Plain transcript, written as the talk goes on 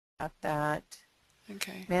about that.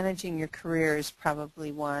 Okay. Managing your career is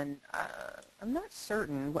probably one. I'm not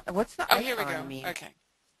certain. What's the Oh, here we icon go. mean? Okay.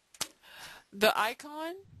 The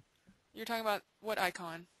icon? You're talking about what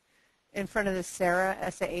icon? In front of the Sarah,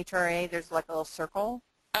 S-A-H-R-A, there's like a little circle.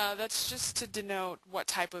 That's just to denote what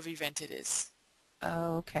type of event it is.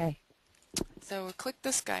 Oh, okay. So we'll click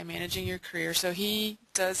this guy, managing your career. So he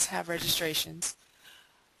does have registrations.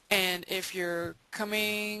 And if you're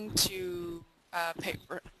coming to pay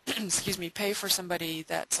for, excuse me, pay for somebody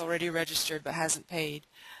that's already registered but hasn't paid,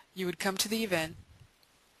 you would come to the event,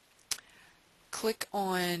 click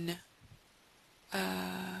on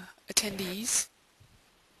attendees.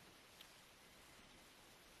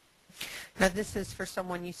 Now this is for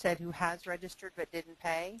someone you said who has registered but didn't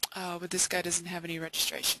pay? But this guy doesn't have any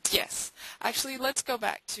registrations. Yes. Actually, let's go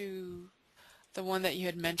back to the one that you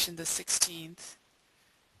had mentioned, the 16th,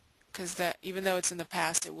 because that, even though it's in the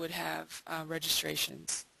past, it would have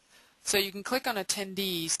registrations. So you can click on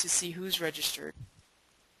attendees to see who's registered.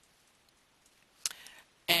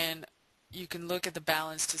 And you can look at the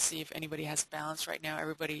balance to see if anybody has a balance. Right now,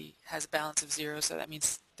 everybody has a balance of 0, so that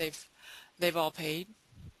means they've all paid.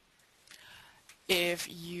 If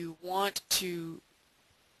you want to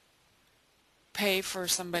pay for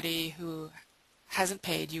somebody who hasn't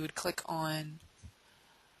paid, you would click on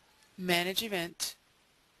Manage Event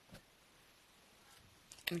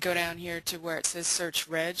and go down here to where it says Search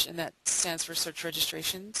Reg, and that stands for Search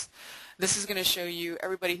Registrations. This is going to show you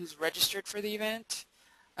everybody who's registered for the event,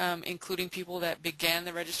 including people that began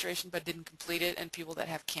the registration but didn't complete it and people that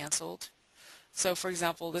have canceled. So for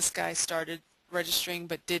example, this guy started registering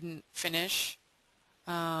but didn't finish.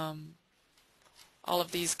 All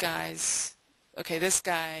of these guys, okay, this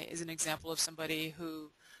guy is an example of somebody who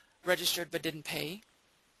registered but didn't pay.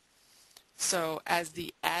 So as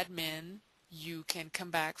the admin, you can come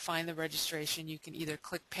back, find the registration. You can either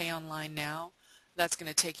click Pay Online Now. That's going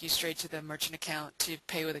to take you straight to the merchant account to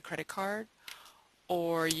pay with a credit card.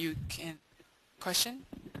 Or you can, question?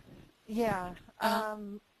 Yeah.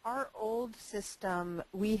 Our old system,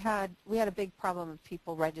 we had a big problem of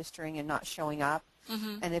people registering and not showing up.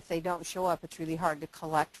 Mm-hmm. And if they don't show up, it's really hard to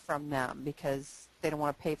collect from them because they don't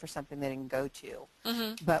want to pay for something they didn't go to.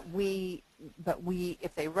 Mm-hmm. But we,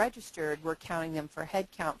 if they registered, we're counting them for head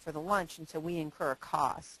count for the lunch, and so we incur a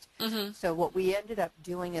cost. Mm-hmm. So what we ended up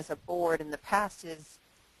doing as a board in the past is,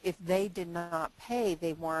 if they did not pay,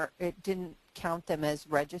 it didn't count them as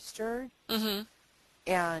registered. Mm-hmm.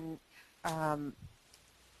 And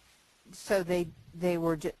so they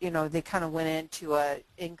were, they kind of went into a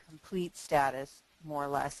incomplete status, more or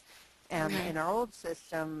less. And Okay. in our old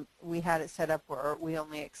system, we had it set up where we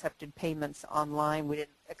only accepted payments online. We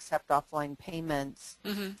didn't accept offline payments,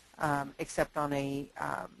 Mm-hmm. except on a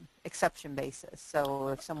exception basis. So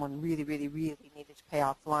if someone really, really, really needed to pay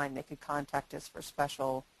offline, they could contact us for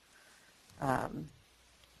special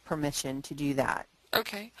permission to do that.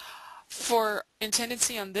 Okay. For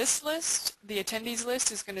Tendenci on this list, the attendees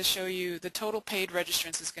list is going to show you the total paid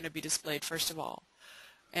registrants is going to be displayed first of all.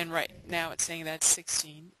 And right now it's saying that's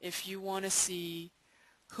 16. If you want to see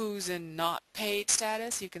who's in not paid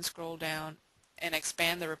status, you can scroll down and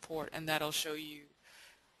expand the report, and that'll show you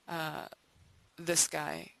this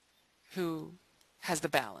guy who has the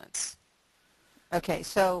balance. Okay,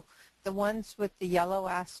 so the ones with the yellow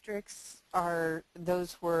asterisks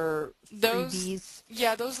those were freebies?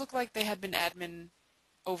 Yeah, those look like they had been admin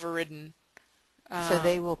overridden. So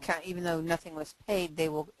they will count, even though nothing was paid,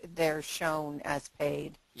 they're shown as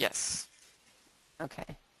paid. Yes.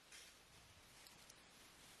 Okay.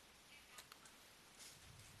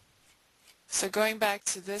 So going back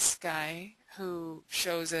to this guy who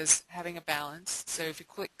shows as having a balance, so if you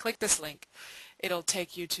click this link, it'll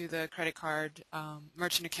take you to the credit card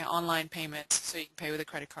merchant account online payments, so you can pay with a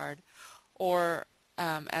credit card. Or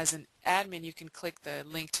as an admin, you can click the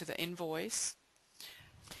link to the invoice.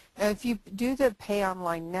 Now, if you do the pay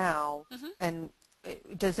online now, Mm-hmm. and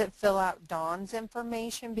does it fill out Dawn's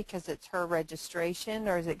information because it's her registration,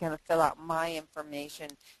 or is it going to fill out my information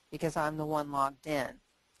because I'm the one logged in?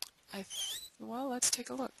 Well, let's take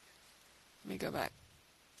a look. Let me go back.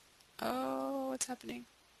 Oh, what's happening?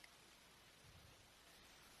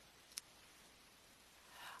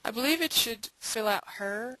 I believe it should fill out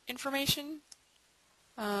her information.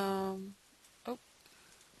 Oh,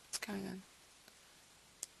 what's going on?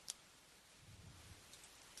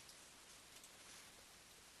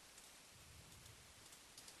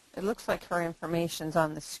 It looks like her information's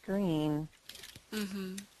on the screen.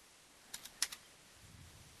 Mm-hmm.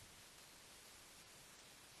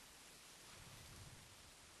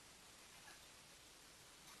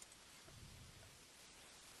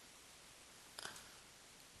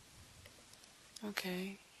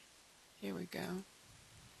 Okay, here we go.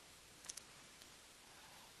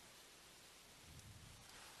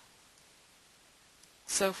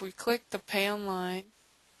 So if we click the pay online,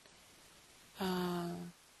 uh,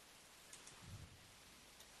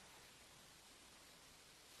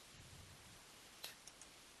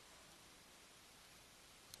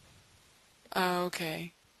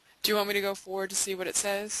 okay. Do you want me to go forward to see what it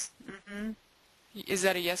says? Mm-hmm. Is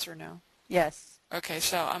that a yes or no? Yes. Okay,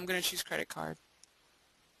 so I'm going to choose credit card.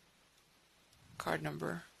 Card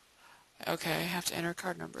number. Okay, I have to enter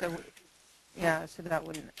card number. So, yeah, so that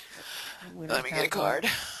wouldn't, we Let don't me get a have card.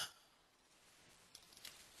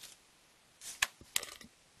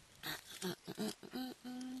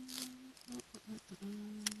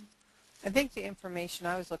 I think the information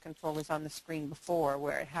I was looking for was on the screen before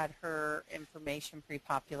where it had her information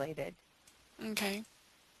pre-populated. Okay.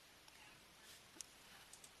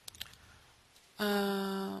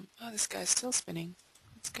 Oh, this guy's still spinning.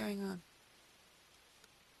 What's going on?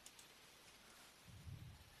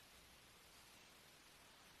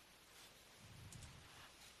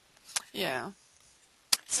 Yeah.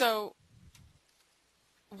 So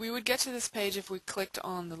we would get to this page if we clicked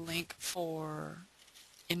on the link for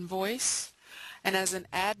invoice. And as an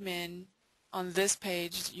admin on this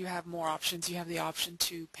page, you have more options. You have the option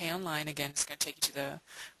to pay online. Again, it's going to take you to the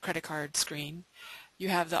credit card screen. You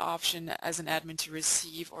have the option as an admin to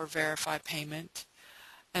receive or verify payment.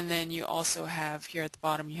 And then you also have here at the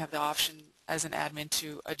bottom, you have the option as an admin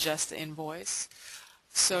to adjust the invoice.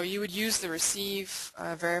 So you would use the receive,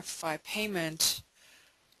 verify payment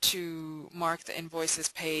to mark the invoice as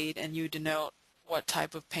paid, and you denote what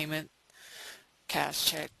type of payment, cash,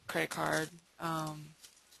 check, credit card,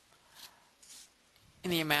 in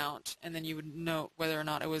the amount, and then you would note whether or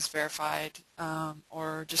not it was verified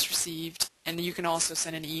or just received. And you can also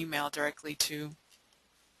send an email directly to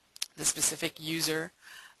the specific user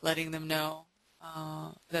letting them know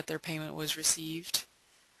that their payment was received.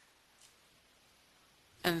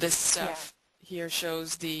 And this stuff here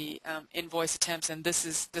shows the invoice attempts, and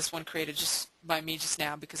this one created just by me just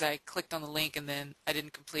now because I clicked on the link and then I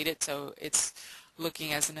didn't complete it, so it's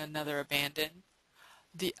looking as another abandoned.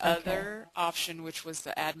 The other option, which was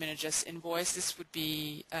the admin adjust invoice, this would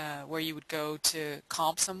be where you would go to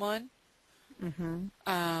comp someone.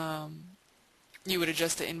 Mm-hmm. You would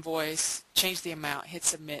adjust the invoice, change the amount, hit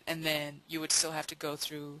submit, and then you would still have to go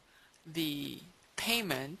through the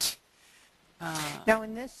payment. Now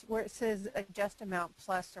in this where it says adjust amount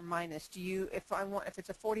plus or minus, do you if it's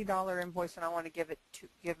a $40 invoice and I want to give it to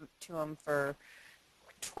them for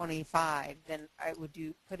 25, then I would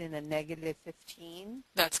put in a negative 15?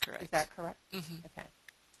 That's correct. Is that correct? Mm-hmm. Okay.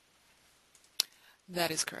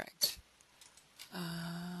 That is correct.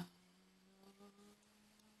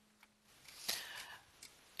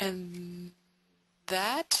 And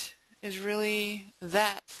that is really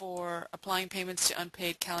that for applying payments to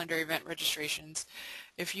unpaid calendar event registrations.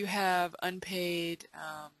 If you have unpaid,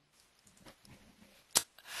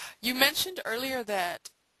 you mentioned earlier that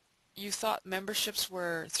you thought memberships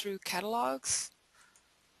were through catalogs.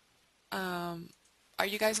 Are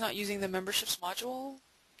you guys not using the memberships module?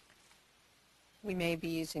 We may be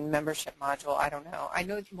using membership module. I don't know. I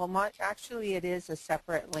know, actually it is a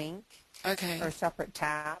separate link. Okay. Or a separate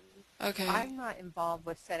tab. Okay. I'm not involved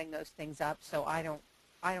with setting those things up, so I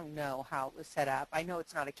don't know how it was set up. I know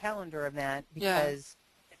it's not a calendar event because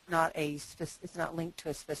it's not linked to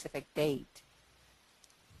a specific date.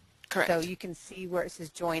 Correct. So you can see where it says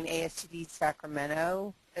join ASTD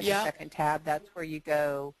Sacramento. There's a second tab. That's where you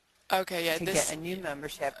go to get a new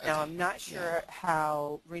membership. Okay. Now, I'm not sure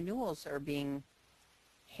how renewals are being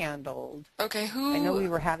handled. Okay, I know we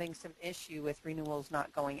were having some issue with renewals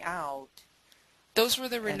not going out. Those were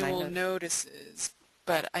the renewal notices,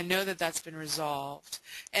 but I know that that's been resolved.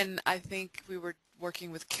 And I think we were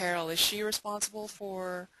working with Carol. Is she responsible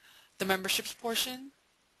for the memberships portion?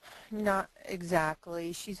 Not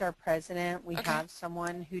exactly. She's our president. We have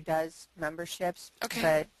someone who does memberships,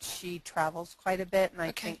 but she travels quite a bit, and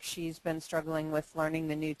I think she's been struggling with learning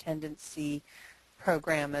the new Tendenci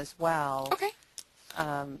program as well. Okay.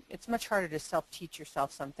 It's much harder to self-teach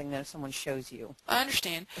yourself something than if someone shows you. I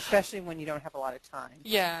understand. Especially when you don't have a lot of time.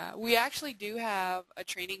 Yeah, we actually do have a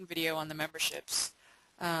training video on the memberships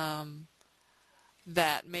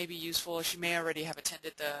that may be useful. She may already have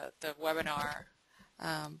attended the webinar.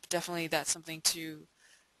 Definitely that's something to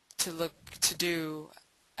look to do.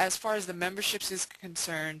 As far as the memberships is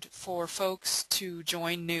concerned, for folks to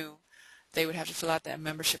join new, they would have to fill out that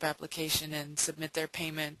membership application and submit their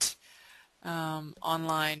payment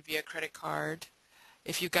online via credit card.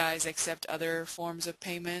 If you guys accept other forms of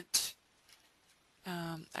payment,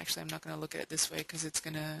 Actually, I'm not going to look at it this way because it's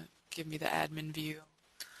going to give me the admin view,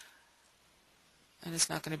 and it's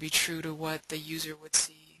not going to be true to what the user would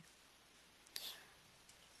see.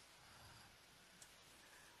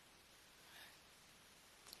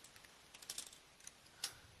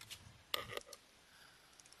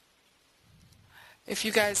 If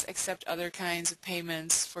you guys accept other kinds of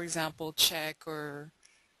payments, for example, check or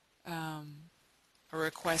a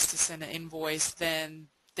request to send an invoice, then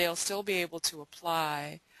they'll still be able to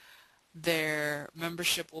apply. Their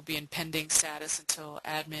membership will be in pending status until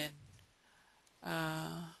admin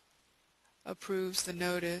approves the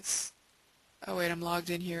notice. Oh wait, I'm logged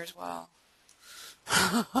in here as well.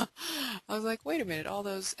 I was like, wait a minute, all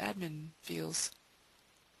those admin fields.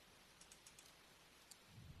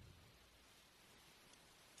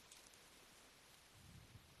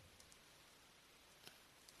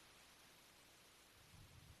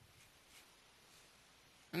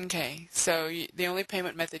 Okay, so the only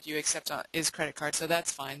payment method you accept is credit card, so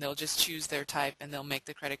that's fine. They'll just choose their type and they'll make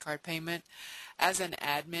the credit card payment. As an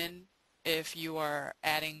admin, if you are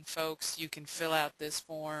adding folks, you can fill out this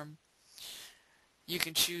form. You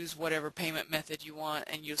can choose whatever payment method you want,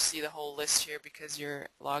 and you'll see the whole list here because you're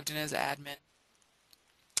logged in as admin.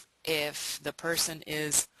 If the person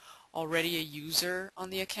is already a user on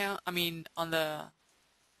the account, in the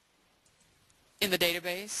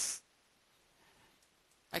database,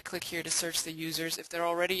 I click here to search the users. If they're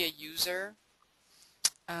already a user,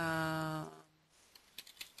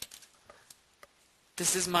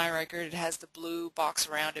 this is my record. It has the blue box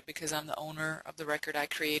around it because I'm the owner of the record. I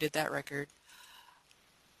created that record.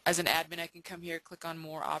 As an admin, I can come here, click on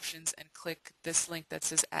more options, and click this link that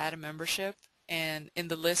says add a membership. And in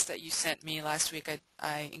the list that you sent me last week,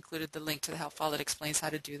 I included the link to the help file that explains how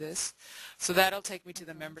to do this. So that'll take me to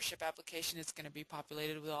the membership application. It's going to be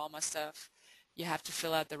populated with all my stuff. You have to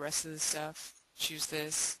fill out the rest of the stuff, choose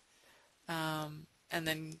this, and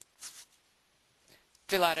then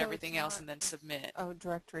fill out everything else and then submit. Oh,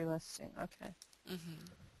 directory listing, okay.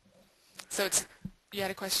 So you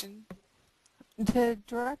had a question? The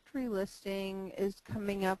directory listing is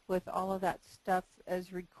coming up with all of that stuff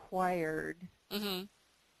as required.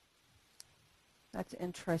 That's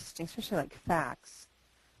interesting, especially like fax.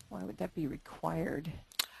 Why would that be required?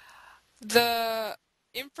 The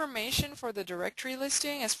information for the directory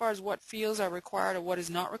listing, as far as what fields are required or what is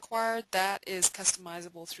not required, that is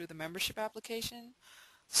customizable through the membership application.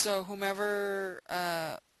 So whomever,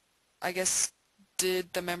 I guess,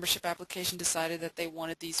 did the membership application decided that they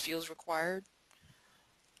wanted these fields required.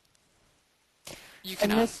 You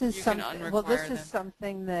can unrequire well, this them. is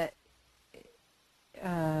something that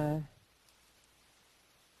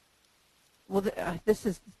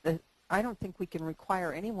I don't think we can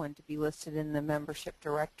require anyone to be listed in the membership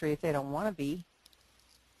directory if they don't want to be.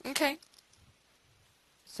 Okay.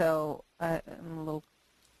 So I'm a little.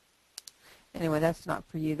 Anyway, that's not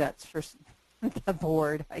for you. That's for the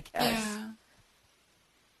board, I guess.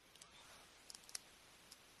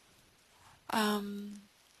 Yeah.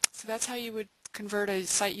 So that's how you would convert a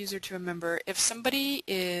site user to a member. If somebody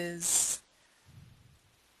is,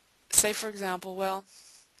 say for example, well,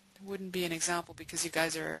 it wouldn't be an example because you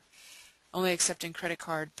guys are only accepting credit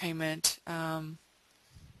card payment.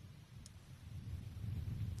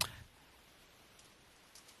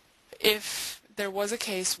 If there was a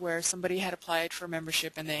case where somebody had applied for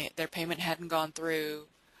membership and their payment hadn't gone through,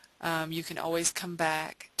 you can always come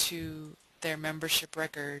back to their membership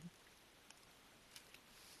record.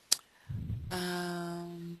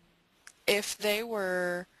 If they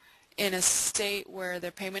were in a state where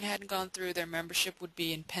their payment hadn't gone through, their membership would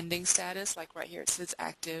be in pending status, like right here it says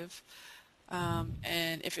active.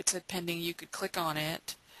 And if it said pending, you could click on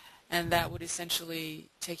it, and that would essentially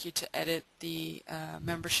take you to edit the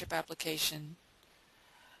membership application.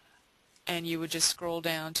 And you would just scroll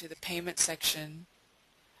down to the payment section,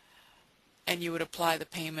 and you would apply the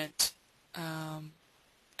payment, and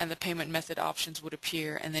the payment method options would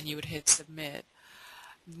appear, and then you would hit submit.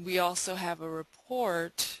 We also have a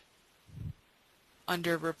report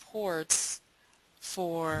under reports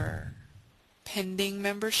for pending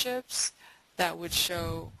memberships that would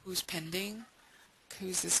show who's pending.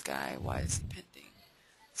 Who's this guy? Why is he pending?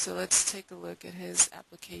 So let's take a look at his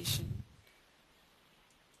application.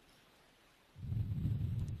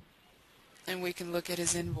 And we can look at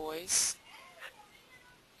his invoice.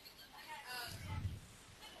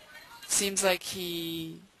 Seems like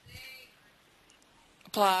he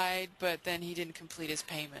applied, but then he didn't complete his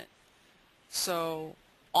payment. So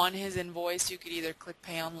on his invoice, you could either click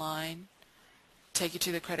Pay Online, take you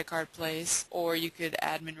to the credit card place, or you could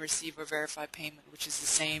admin receive or verify payment, which is the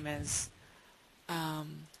same as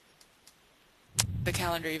the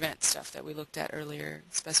calendar event stuff that we looked at earlier.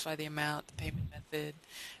 Specify the amount, the payment method.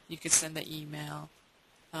 You could send the email,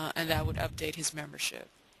 and that would update his membership.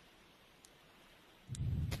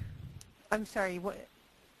 I'm sorry,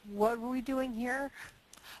 what were we doing here?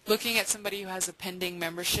 Looking at somebody who has a pending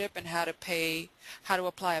membership and how to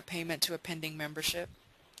apply a payment to a pending membership.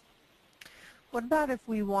 What about if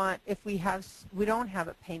we don't have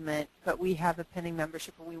a payment, but we have a pending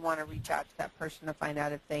membership and we want to reach out to that person to find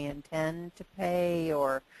out if they intend to pay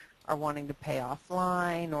or are wanting to pay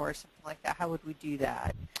offline or something like that? How would we do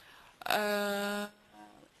that?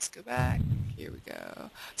 Let's go back. Here we go.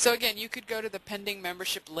 So again, you could go to the pending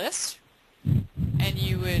membership list, and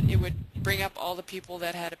it would bring up all the people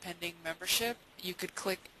that had a pending membership. You could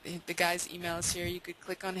click, the guy's email is here, you could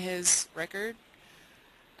click on his record,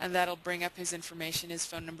 and that'll bring up his information, his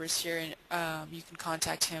phone number is here, and you can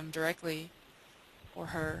contact him directly, or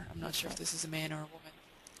her. I'm not sure if this is a man or a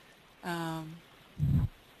woman.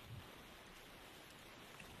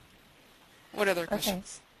 What other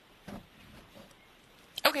questions?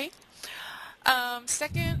 Okay.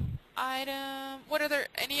 Second item,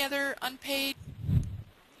 any other unpaid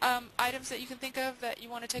items that you can think of that you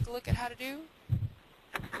want to take a look at how to do?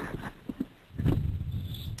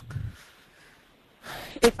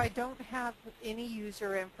 If I don't have any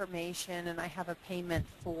user information and I have a payment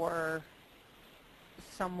for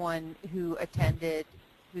someone who attended,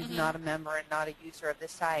 who's not a member and not a user of the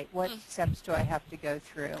site, what steps do I have to go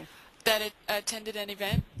through? That it attended an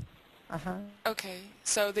event? Uh-huh. Okay,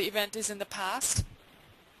 so the event is in the past?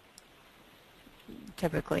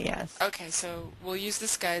 Typically, yes. Okay, so we'll use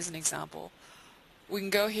this guy as an example. We can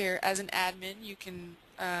go here as an admin. You can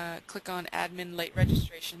click on admin late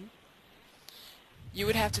registration. You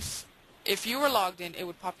would have to, if you were logged in, it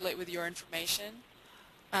would populate with your information.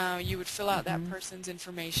 You would fill out that person's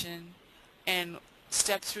information and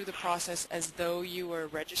step through the process as though you were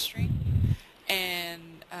registering.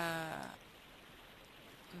 And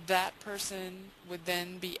that person would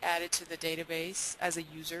then be added to the database as a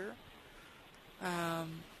user.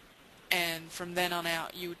 And from then on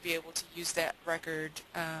out, you would be able to use that record,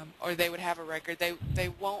 or they would have a record. They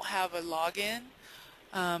won't have a login.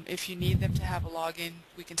 If you need them to have a login,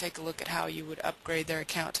 we can take a look at how you would upgrade their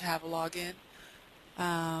account to have a login.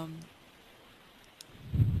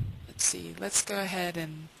 Let's see. Let's go ahead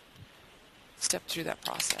and step through that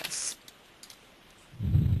process.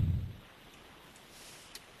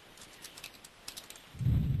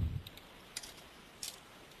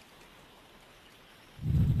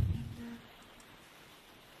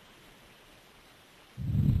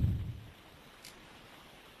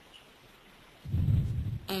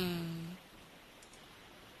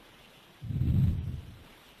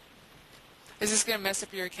 Is this going to mess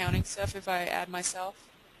up your accounting stuff if I add myself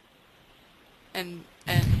and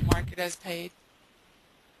mark it as paid?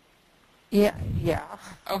 Yeah.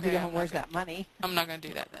 Okay. Where's that money? I'm not going to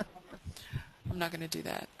do that then. I'm not going to do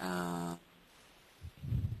that.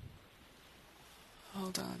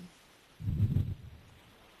 Hold on.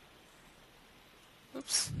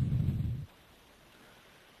 Oops.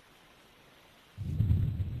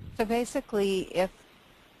 So basically,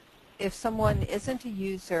 if someone isn't a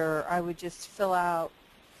user, I would just fill out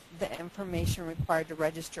the information required to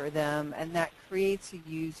register them, and that creates a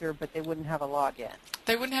user, but they wouldn't have a login.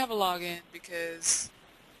 They wouldn't have a login because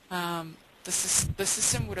the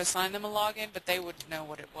system would assign them a login, but they wouldn't know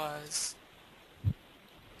what it was.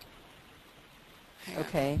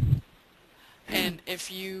 Okay. And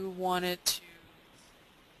if you wanted to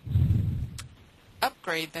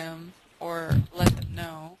upgrade them or let them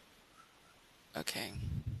know, okay.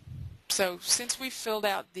 So since we filled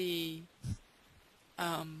out the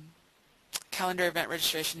calendar event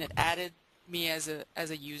registration, it added me as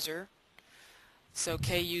a user. So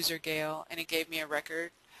K user Gail, and it gave me a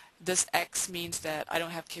record. This X means that I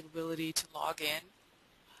don't have capability to log in.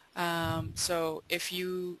 So if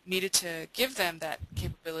you needed to give them that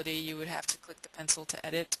capability, you would have to click the pencil to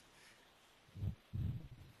edit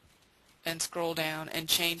and scroll down and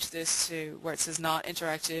change this to where it says not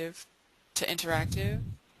interactive to interactive.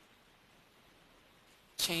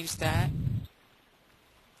 Change that,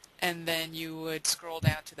 and then you would scroll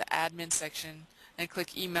down to the admin section and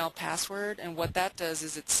click email password, and what that does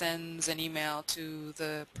is it sends an email to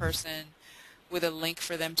the person with a link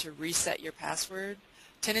for them to reset your password.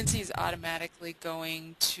 Tendenci is automatically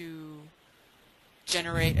going to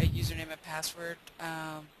generate a username and password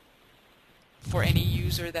for any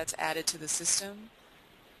user that's added to the system.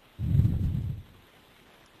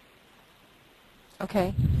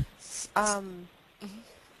 Okay.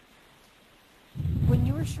 When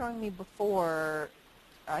you were showing me before,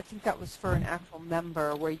 I think that was for an actual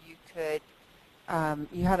member where you could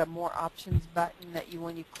you had a more options button that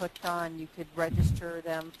when you clicked on, you could register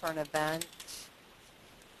them for an event.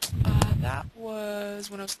 That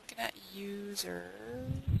was when I was looking at users.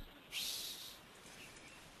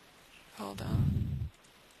 Hold on.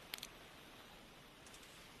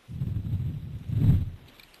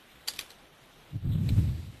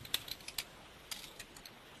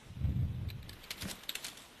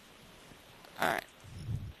 Alright.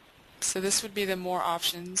 So this would be the more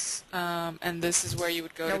options, and this is where you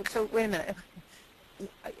would go No, to... so wait a minute.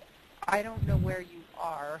 I don't know where you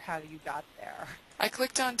are, how you got there. I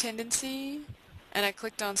clicked on Tendenci, and I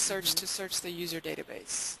clicked on Search to search the user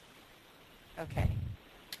database. Okay.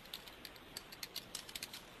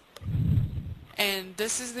 And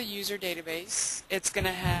this is the user database. It's going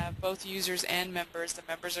to have both users and members. The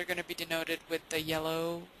members are going to be denoted with the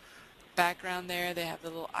yellow background there. They have the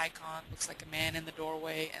little icon, looks like a man in the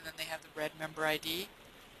doorway, and then they have the red member ID.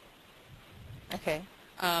 Okay.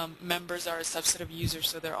 Members are a subset of users,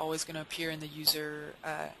 so they're always going to appear in the user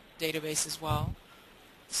database as well.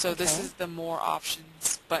 So this is the More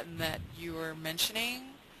Options button that you were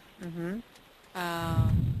mentioning.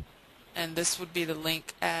 And this would be the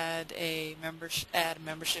link, add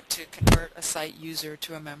membership to convert a site user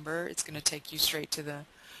to a member. It's going to take you straight to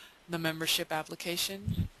the membership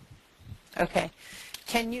application. Okay.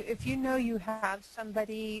 Can you, if you know you have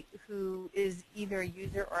somebody who is either a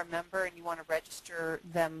user or a member and you want to register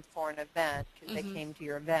them for an event because they came to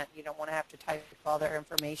your event, you don't want to have to type all their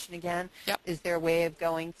information again. Yep. Is there a way of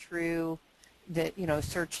going through the,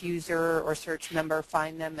 search user or search member,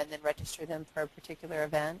 find them, and then register them for a particular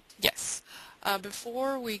event? Yes.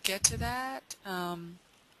 Before we get to that,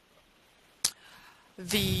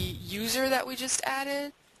 the user that we just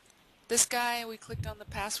added, this guy, we clicked on the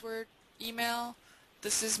password email.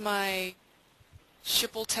 This is my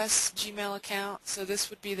ShippleTest Gmail account, so this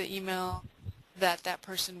would be the email that that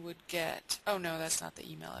person would get. Oh no, that's not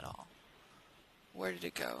the email at all. Where did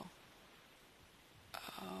it go?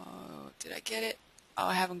 Oh, did I get it? Oh,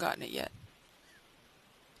 I haven't gotten it yet.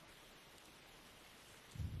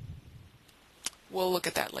 We'll look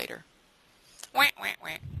at that later. Wah, wah,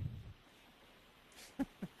 wah.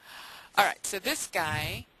 Alright, so this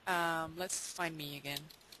guy, let's find me again.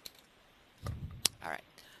 Alright,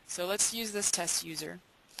 so let's use this test user.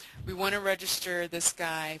 We want to register this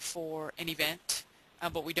guy for an event,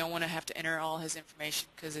 but we don't want to have to enter all his information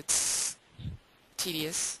because it's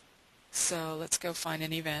tedious. So let's go find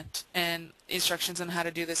an event. And instructions on how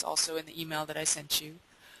to do this also in the email that I sent you.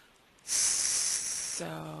 So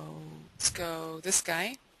let's go this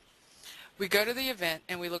guy. We go to the event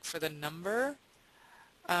and we look for the number,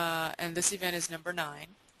 and this event is number 9.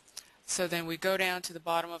 So then we go down to the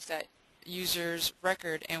bottom of that user's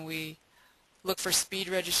record and we look for speed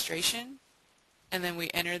registration, and then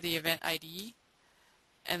we enter the event ID,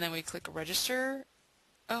 and then we click register.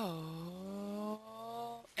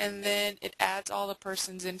 And then it adds all the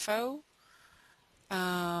person's info,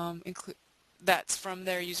 that's from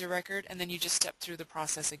their user record, and then you just step through the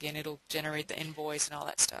process again. It'll generate the invoice and all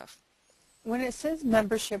that stuff. When it says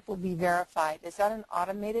membership will be verified, is that an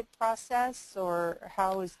automated process, or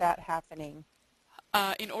how is that happening?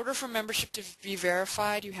 In order for membership to be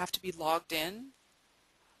verified, you have to be logged in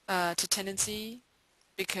to Tendenci,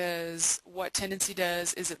 because what Tendenci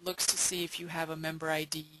does is it looks to see if you have a member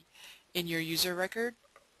ID in your user record.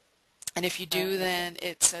 And if you do, then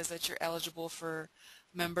it says that you're eligible for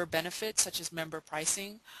member benefits, such as member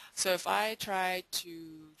pricing. So if I try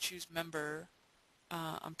to choose member,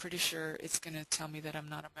 I'm pretty sure it's going to tell me that I'm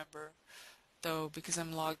not a member, though, because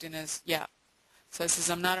I'm logged in as, so it says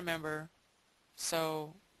I'm not a member,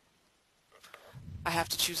 so I have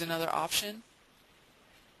to choose another option.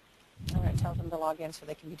 All right, tell them to log in so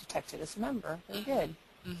they can be detected as a member. Very good.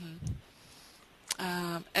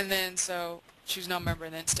 And then so choose no member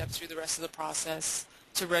and then step through the rest of the process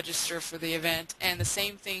to register for the event. And the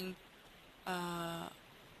same thing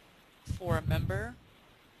for a member.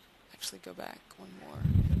 Actually, go back one more.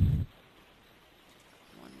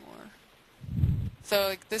 So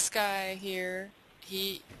like this guy here,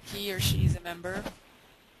 he or she's a member,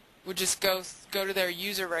 would just go to their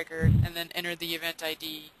user record and then enter the event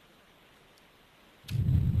ID.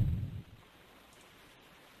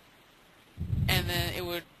 And then it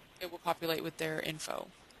will populate with their info.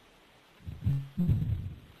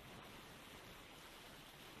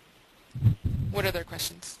 What other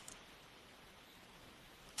questions?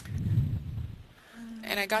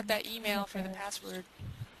 And I got that email for the password.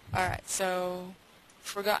 Alright, so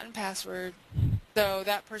forgotten password. So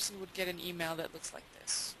that person would get an email that looks like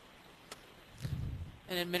this.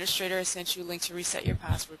 An administrator has sent you a link to reset your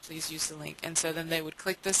password. Please use the link. And so then they would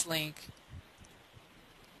click this link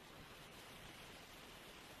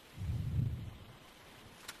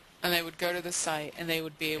And they would go to the site and they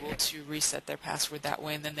would be able to reset their password that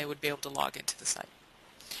way, and then they would be able to log into the site.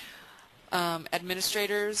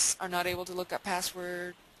 Administrators are not able to look up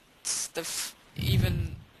passwords.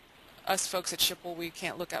 Even us folks at Schipul, we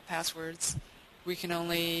can't look up passwords. We can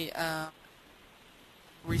only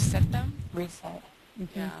reset them. Reset.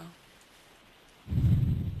 Mm-hmm. Yeah.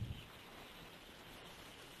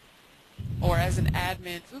 Or as an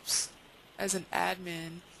admin, as an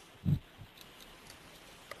admin,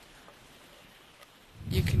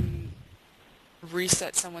 you can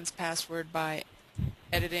reset someone's password by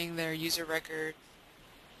editing their user record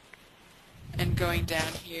and going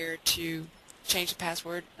down here to change the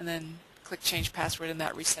password, and then click change password, and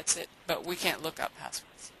that resets it. But we can't look up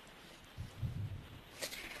passwords.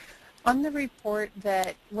 On the report,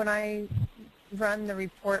 that when I run the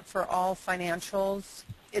report for all financials,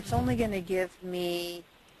 it's only going to give me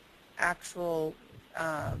actual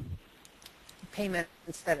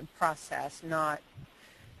payments that are processed, not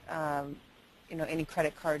any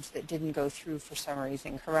credit cards that didn't go through for some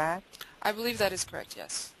reason, correct? I believe that is correct,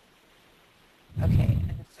 yes. Okay,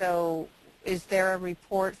 so is there a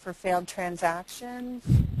report for failed transactions?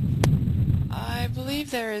 I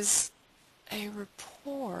believe there is a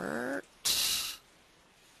report.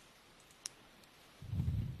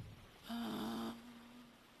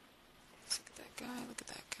 Look at that guy, look at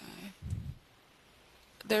that guy.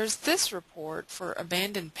 There's this report for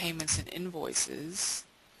abandoned payments and invoices.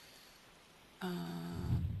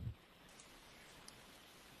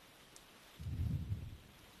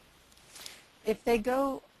 If they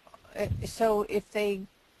go,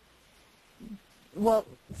 well,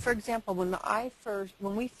 for example, when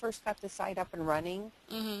we first got the site up and running,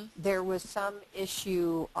 there was some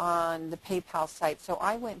issue on the PayPal site. So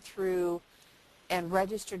I went through and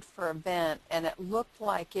registered for event, and it looked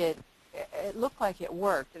like it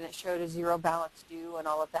worked, and it showed a zero balance due and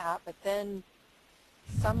all of that. But then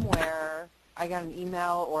somewhere I got an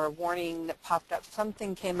email or a warning that popped up.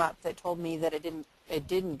 Something came up that told me that it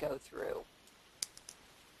didn't go through.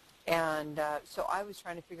 And so I was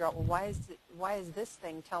trying to figure out, well, why is this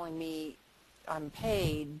thing telling me I'm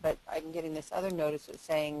paid, but I'm getting this other notice that's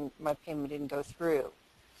saying my payment didn't go through?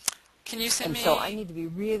 Can you send me? And so I need to be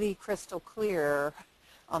really crystal clear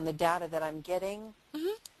on the data that I'm getting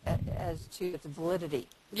as to its validity.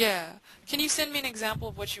 Yeah. Can you send me an example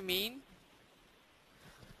of what you mean?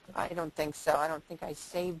 I don't think so. I don't think I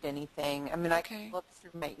saved anything. I mean, I can look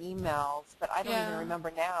through my emails, but I don't even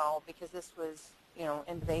remember now, because this was,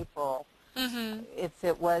 end of April, if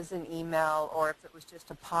it was an email or if it was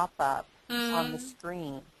just a pop-up on the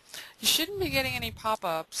screen. You shouldn't be getting any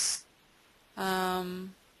pop-ups,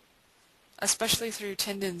 especially through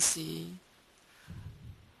Tendenci.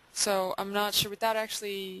 So I'm not sure. Without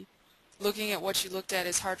actually looking at what you looked at,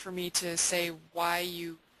 it's hard for me to say why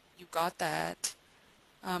you got that.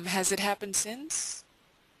 Has it happened since?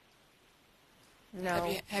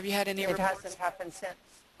 No. Have you had any reports? It hasn't happened since.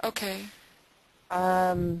 Okay.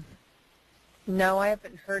 No, I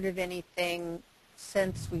haven't heard of anything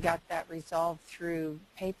since we got that resolved through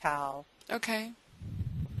PayPal. Okay.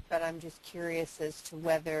 But I'm just curious as to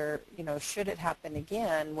whether, should it happen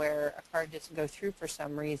again where a card doesn't go through for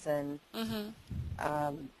some reason,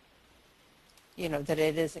 that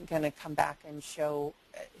it isn't going to come back and show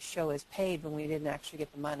as paid when we didn't actually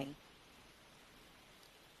get the money.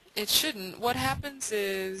 It shouldn't. What happens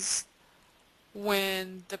is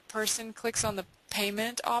when the person clicks on the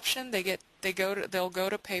payment option, they'll go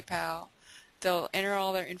to PayPal, they'll enter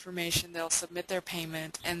all their information, they'll submit their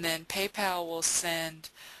payment, and then PayPal will send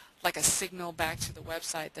like a signal back to the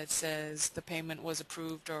website that says the payment was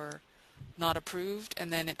approved or not approved,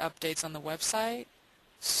 and then it updates on the website.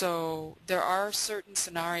 So there are certain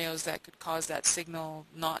scenarios that could cause that signal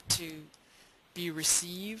not to be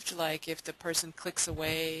received, like if the person clicks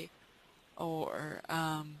away or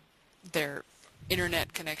their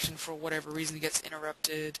internet connection for whatever reason gets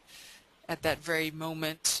interrupted at that very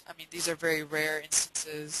moment. I mean, these are very rare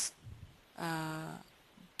instances,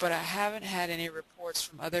 but I haven't had any reports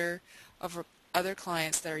from other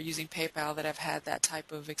clients that are using PayPal that have had that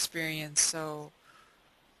type of experience. So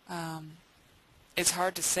it's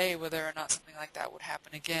hard to say whether or not something like that would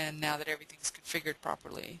happen again now that everything's configured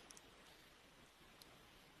properly.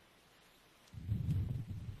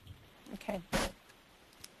 Okay.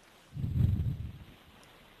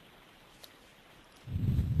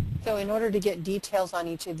 So in order to get details on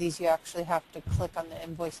each of these, you actually have to click on the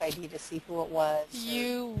invoice ID to see who it was?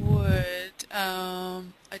 You would. I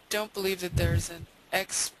don't believe that there's an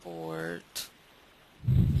export.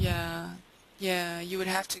 Yeah, you would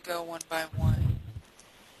have to go one by one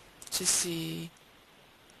to see.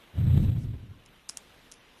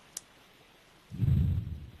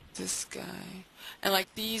 this guy. And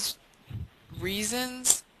like these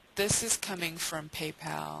reasons, this is coming from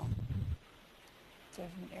PayPal. There's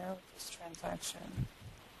an error with this transaction.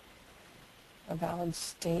 A valid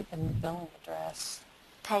state and billing address.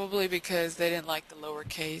 Probably because they didn't like the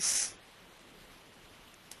lowercase.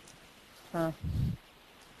 Huh.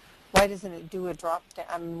 Why doesn't it do a drop down?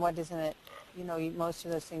 I mean, why doesn't it, most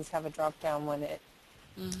of those things have a drop down when it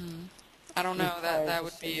I don't know. That requires a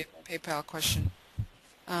would be a signature. PayPal question.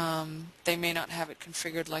 They may not have it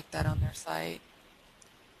configured like that on their site.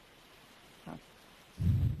 Huh.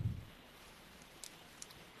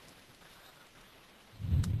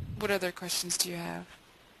 What other questions do you have?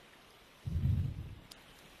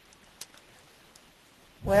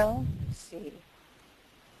 Well, let's see.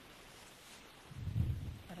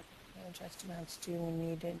 Adjust amounts due when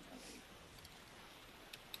needed.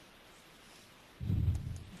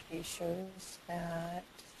 Okay, shows that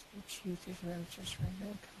each user's memberships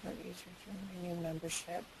renewed, cover users to renew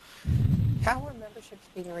membership. How are memberships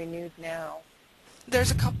being renewed now?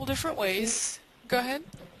 There's a couple different ways. Go ahead.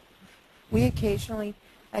 We occasionally,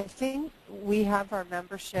 I think we have our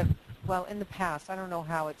membership, well, in the past, I don't know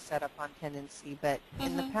how it's set up on Tendenci, but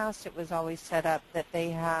in the past it was always set up that they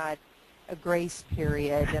had a grace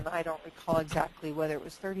period, and I don't recall exactly whether it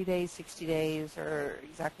was 30 days, 60 days, or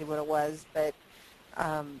exactly what it was, but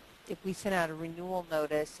if we sent out a renewal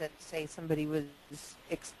notice and say somebody was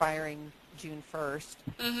expiring June 1st,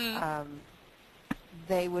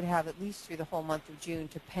 they would have at least through the whole month of June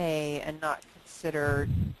to pay and not consider,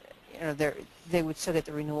 they would still get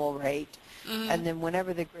the renewal rate. And then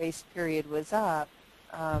whenever the grace period was up,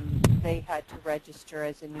 they had to register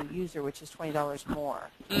as a new user, which is $20 more.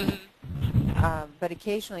 But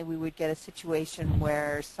occasionally we would get a situation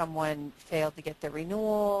where someone failed to get their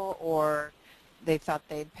renewal, or they thought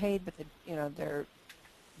they had paid, but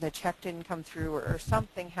the check didn't come through, or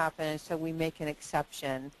something happened, and so we make an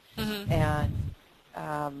exception. And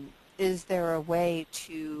is there a way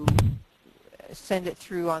to send it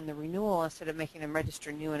through on the renewal instead of making them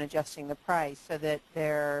register new and adjusting the price so that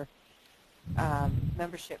their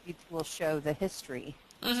membership will show the history?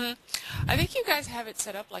 I think you guys have it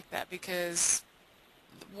set up like that because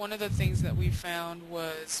one of the things that we found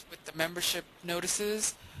was with the membership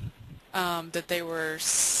notices that they were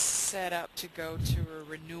set up to go to a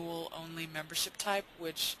renewal-only membership type,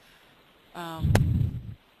 which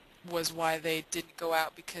was why they didn't go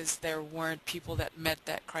out, because there weren't people that met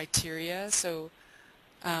that criteria. So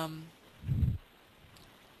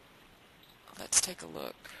let's take a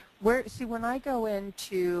look. When I go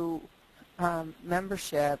into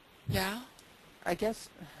membership, I guess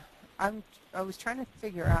I was trying to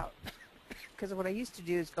figure out, because what I used to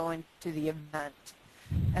do is go into the event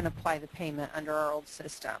and apply the payment under our old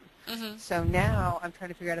system. So now I'm trying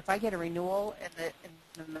to figure out if I get a renewal in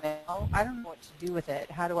the mail, I don't know what to do with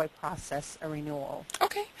it. How do I process a renewal?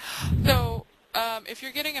 Okay. So if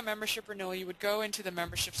you're getting a membership renewal, you would go into the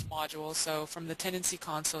memberships module. So from the Tendenci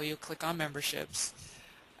console, you'll click on memberships.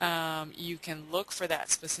 You can look for that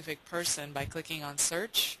specific person by clicking on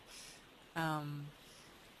search.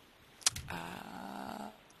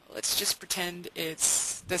 Let's just pretend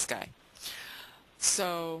it's this guy.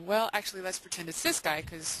 So, well, actually, let's pretend it's this guy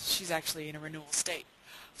because she's actually in a renewal state.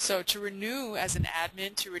 So to renew as an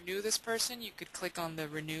admin, to renew this person, you could click on the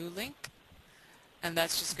renew link, and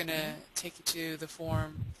that's just going to take you to the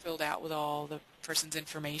form filled out with all the person's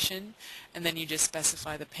information, and then you just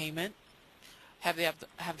specify the payment. Have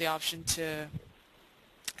the option to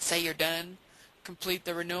say you're done, complete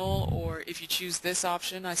the renewal, or if you choose this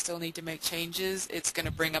option, I still need to make changes, it's going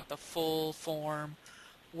to bring up the full form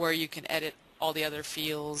where you can edit all the other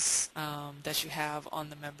fields that you have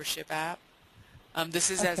on the membership app.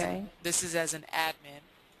 This is as an admin.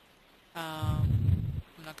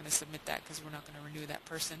 I'm not going to submit that because we're not going to renew that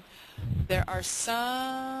person. There are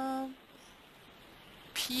some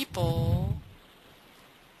people.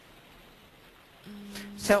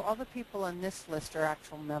 So all the people on this list are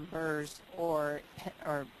actual members or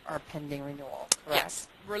are pending renewal, correct? Yes.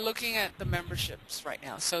 We're looking at the memberships right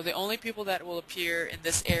now. So the only people that will appear in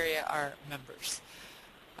this area are members.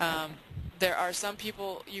 There are some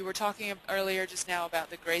people, you were talking earlier just now about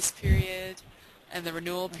the grace period and the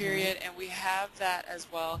renewal period, and we have that as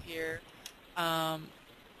well here. And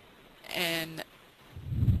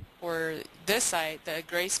for this site, the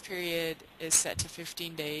grace period is set to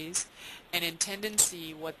 15 days. And in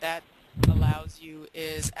Tendenci, what that allows you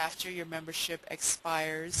is after your membership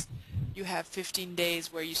expires, you have 15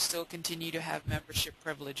 days where you still continue to have membership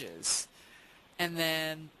privileges. And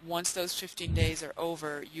then once those 15 days are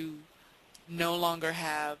over, you no longer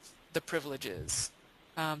have the privileges.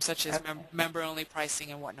 such as Okay. member-only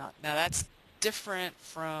pricing and whatnot. Now that's different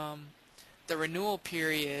from the renewal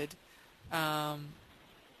period, um,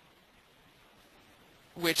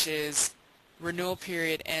 which is renewal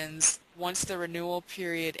period ends. Once the renewal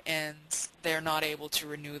period ends, they're not able to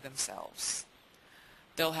renew themselves.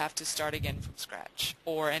 They'll have to start again from scratch,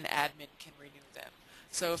 or an admin can renew them.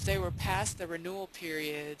 So if they were past the renewal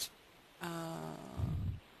period, uh,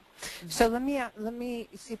 So let me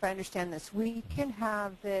see if I understand this. We can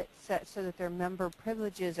have it set so that their member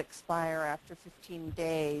privileges expire after 15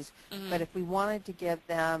 days, but mhm, if we wanted to give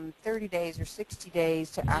them 30 days or 60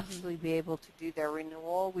 days to mhm, actually be able to do their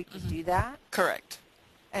renewal, we could mhm. do that. Correct.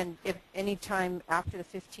 And if any time after the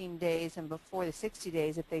 15 days and before the 60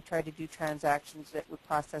 days, if they tried to do transactions, that would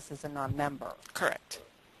process as a non-member. Correct.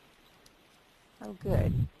 Oh,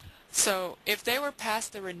 good. So if they were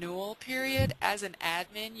past the renewal period, as an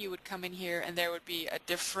admin, you would come in here and there would be a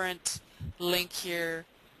different link here.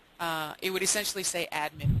 It would essentially say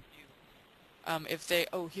admin review. If they,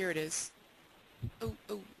 oh, here it is.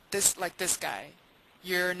 Like this guy.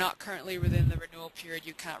 You're not currently within the renewal period.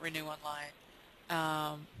 You can't renew online.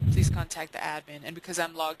 Please contact the admin. And because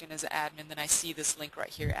I'm logged in as an admin, then I see this link right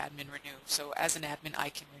here, admin renew. So as an admin, I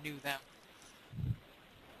can renew them.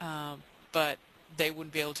 But they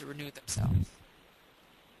wouldn't be able to renew themselves.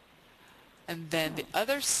 And then the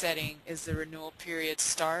other setting is the renewal period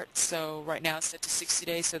start. So right now it's set to 60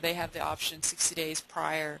 days, so they have the option 60 days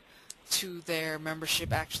prior to their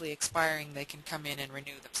membership actually expiring, they can come in and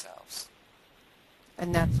renew themselves.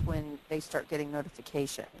 And that's when they start getting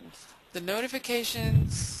notifications. The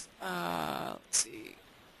notifications, let's see,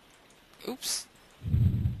 oops.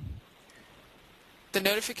 The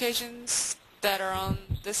notifications that are on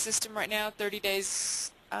this system right now, 30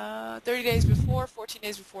 days before, 14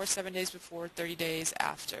 days before, 7 days before, 30 days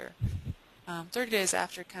after. 30 days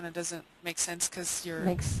after kind of doesn't make sense because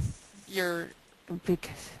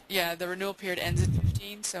Because yeah, the renewal period ends at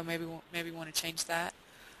 15, so maybe want to change that.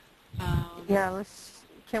 yeah,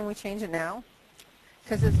 can we change it now?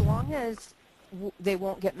 Because as long as they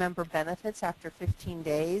won't get member benefits after 15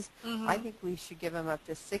 days, I think we should give them up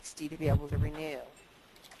to 60 to be able to renew.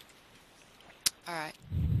 All right,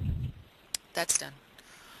 that's done.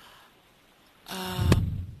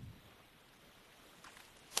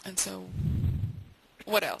 And so,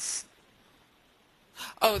 what else?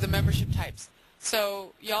 Oh, the membership types.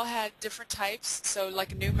 So y'all had different types. So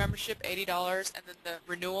like a new membership, $80, and then the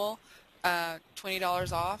renewal,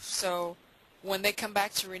 $20 off. So when they come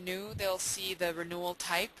back to renew, they'll see the renewal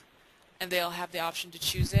type, and they'll have the option to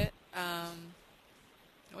choose it.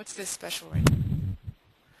 What's this special right now?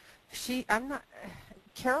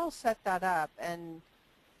 Carol set that up, and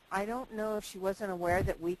I don't know if she wasn't aware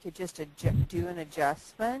that we could just do an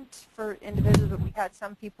adjustment for individuals, but we had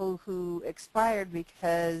some people who expired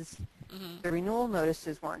because the renewal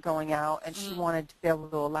notices weren't going out, and she wanted to be able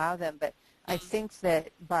to allow them. But I think that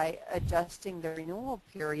by adjusting the renewal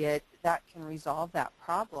period, that can resolve that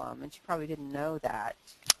problem, and she probably didn't know that.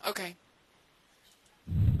 Okay.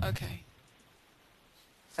 Okay.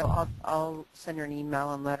 So I'll send her an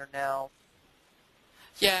email and let her know.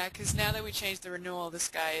 Yeah, because now that we changed the renewal, this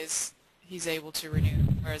guy he's able to renew,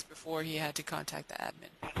 whereas before he had to contact the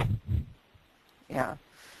admin. Yeah.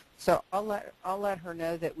 So I'll let her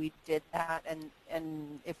know that we did that,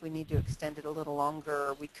 and if we need to extend it a little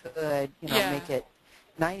longer, we could, make it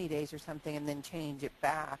 90 days or something, and then change it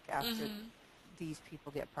back after these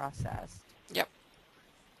people get processed. Yep.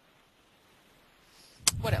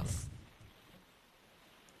 What else?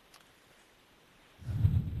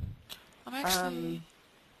 I'm actually...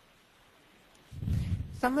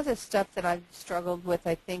 some of the stuff that I've struggled with,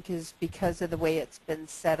 I think, is because of the way it's been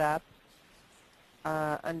set up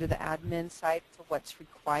under the admin side for what's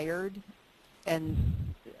required. And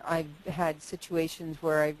I've had situations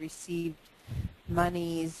where I've received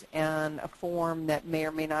monies and a form that may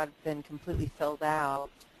or may not have been completely filled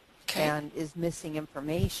out and is missing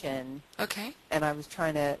information. Okay. And I was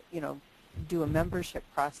trying to, do a membership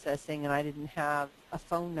processing, and I didn't have a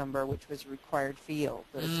phone number, which was a required field,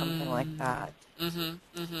 or something like that.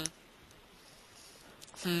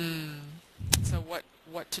 So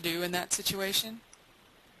what to do in that situation?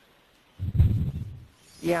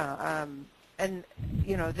 Yeah, and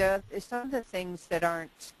some of the things that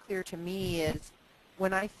aren't clear to me is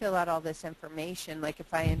when I fill out all this information, like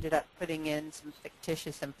if I ended up putting in some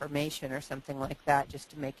fictitious information or something like that just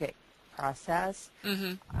to make it process,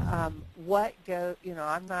 I'm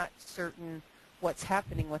not certain what's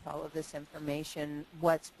happening with all of this information,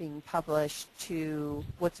 what's being published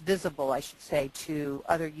what's visible, I should say, to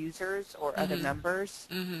other users or other members.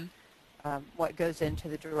 what goes into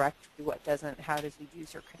the directory, what doesn't, how does the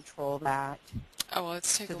user control that. Oh, well,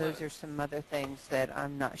 let's take So a those look. are some other things that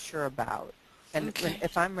I'm not sure about. And Okay.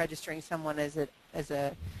 if I'm registering someone as a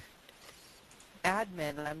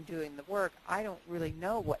admin and I'm doing the work, I don't really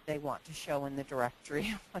know what they want to show in the directory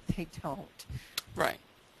and what they don't. Right.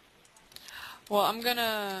 Well, I'm going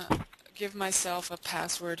to give myself a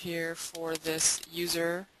password here for this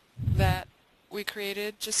user that we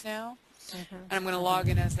created just now. Mm-hmm. And I'm going to log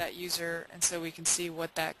in as that user, and so we can see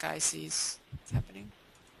what that guy sees is happening.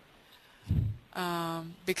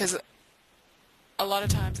 Because a lot of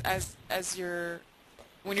times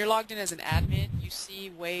when you're logged in as an admin, you see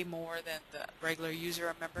way more than the regular user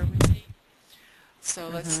or member would see. So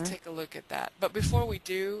let's take a look at that. But before we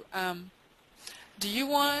do you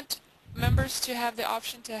want members to have the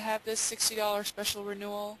option to have this $60 special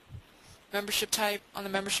renewal membership type on the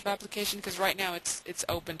membership application? Because right now it's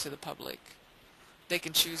open to the public. They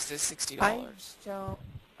can choose this $60. I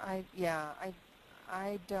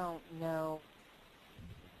don't know.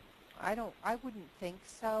 I wouldn't think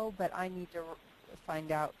so, but I need to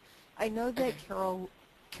find out. I know that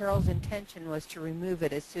Carol's intention was to remove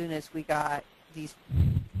it as soon as we got these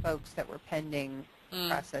folks that were pending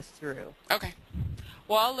process through. Okay.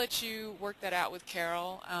 Well, I'll let you work that out with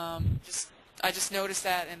Carol. I just noticed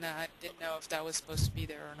that, and I didn't know if that was supposed to be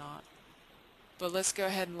there or not. But let's go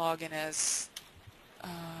ahead and log in as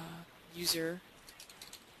user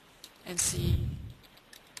and see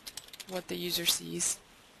what the user sees.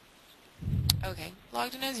 Okay,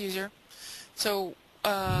 logged in as user. So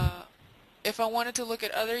if I wanted to look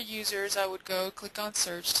at other users, I would go click on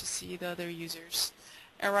search to see the other users.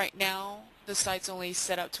 And right now, the site's only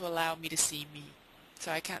set up to allow me to see me.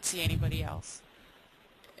 So I can't see anybody else.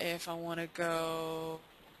 If I want to go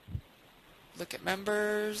look at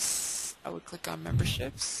members, I would click on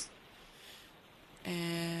memberships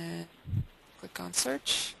and click on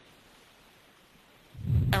search.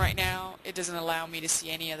 And right now, it doesn't allow me to see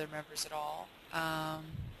any other members at all.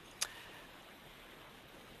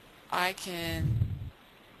 I can,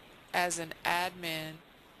 as an admin,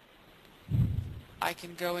 I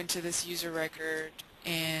can go into this user record,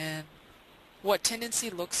 and what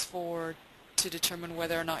Tendenci looks for to determine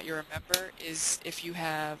whether or not you're a member is if you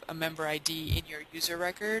have a member ID in your user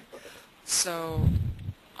record. So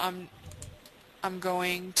I'm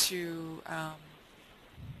going to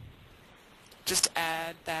just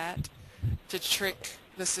add that to trick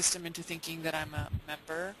the system into thinking that I'm a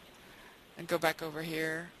member, and go back over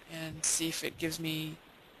here and see if it gives me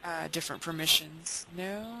different permissions.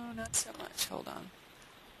 No, not so much. Hold on.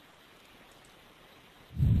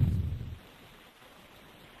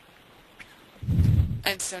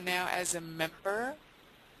 And so now as a member,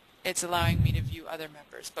 it's allowing me to view other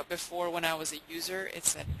members. But before, when I was a user, it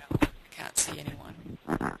said no, I can't see anyone.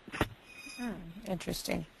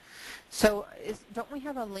 Interesting. So don't we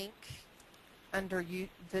have a link under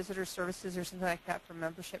visitor services or something like that for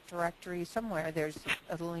membership directory? Somewhere there's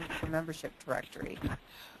a link for membership directory.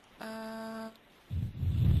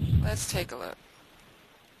 Let's take a look.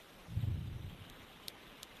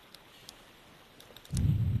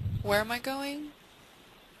 Where am I going?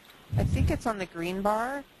 I think it's on the green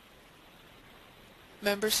bar.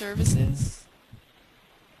 Member services?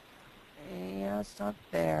 Yeah, it's not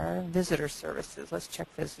there. Visitor services. Let's check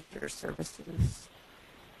visitor services.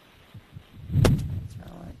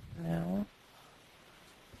 No.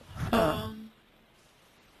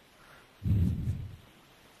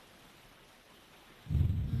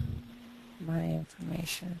 My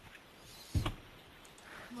information.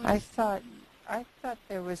 I thought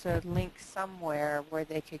there was a link somewhere where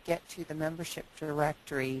they could get to the membership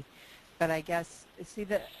directory, but I guess, see,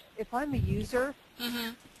 that if I'm a user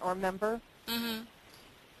or a member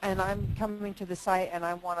and I'm coming to the site and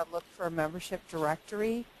I want to look for a membership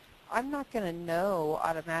directory, I'm not going to know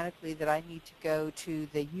automatically that I need to go to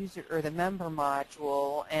the user or the member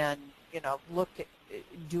module and,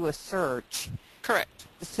 do a search. Correct.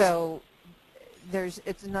 So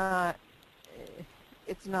it's not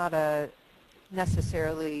a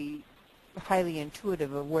necessarily highly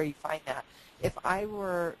intuitive of where you find that. If I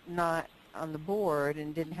were not on the board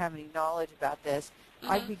and didn't have any knowledge about this,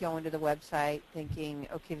 I'd be going to the website thinking,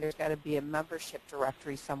 okay, there's got to be a membership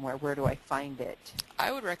directory somewhere. Where do I find it?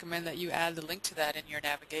 I would recommend that you add the link to that in your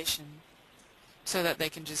navigation so that they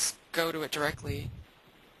can just go to it directly.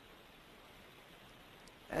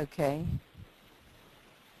 Okay.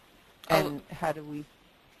 And how do we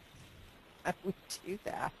do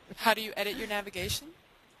that? How do you edit your navigation?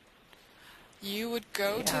 You would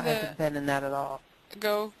go to I haven't been in that at all.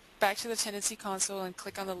 Go back to the Tendenci console and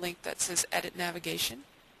click on the link that says Edit Navigation.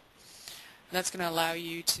 That's going to allow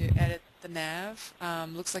you to edit the nav.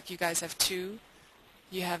 Looks like you guys have two.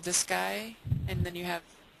 You have this guy, and then you have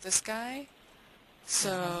this guy.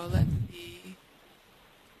 So let's see.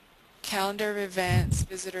 Calendar of events,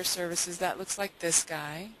 visitor services, that looks like this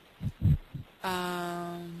guy.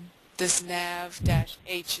 This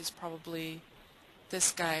nav-H is probably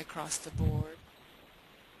this guy across the board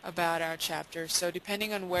about our chapter. So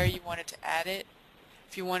depending on where you wanted to add it,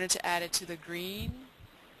 if you wanted to add it to the green,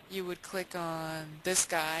 you would click on this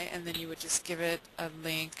guy and then you would just give it a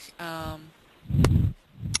link.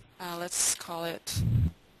 Let's call it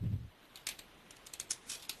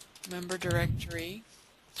member directory.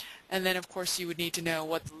 And then of course you would need to know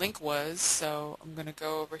what the link was. So I'm going to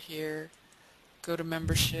go over here, go to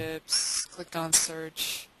memberships, click on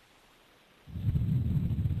search,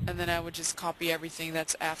 and then I would just copy everything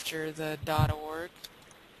that's after the .org.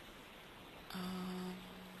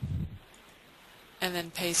 And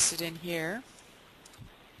then paste it in here.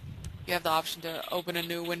 You have the option to open a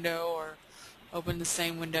new window or open the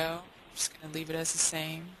same window. I'm just going to leave it as the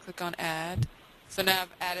same. Click on add. So now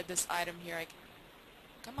I've added this item here. I can,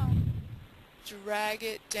 come on, drag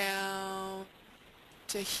it down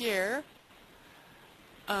to here,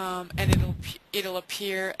 and it'll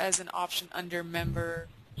appear as an option under member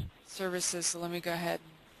services. So let me go ahead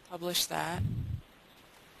and publish that.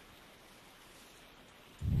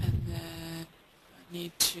 And then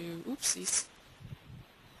need to, oopsies,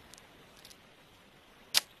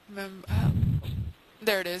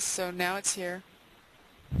 there it is. So now it's here.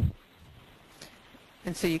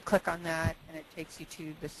 And so you click on that and it takes you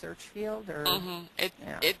to the search field, or?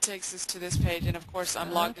 It takes us to this page, and of course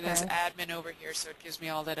I'm logged in as admin over here, so it gives me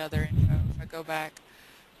all that other info. If I go back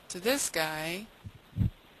to this guy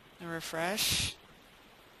and refresh,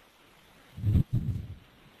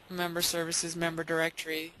 member services, member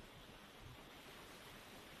directory,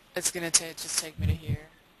 it's going to just take me to here.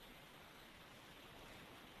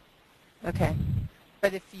 Okay.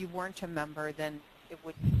 But if you weren't a member, then it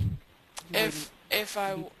would. If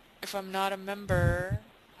I'm not a member,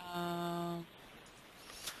 let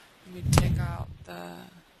me take out the.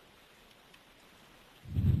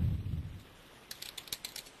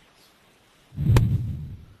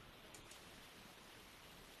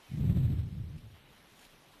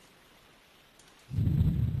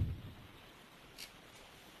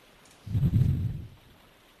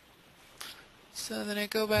 So then I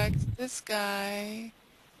go back to this guy,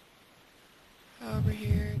 over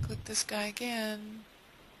here, click this guy again.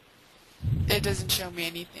 It doesn't show me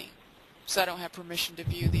anything, so I don't have permission to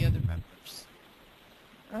view the other members.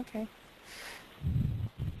 Okay.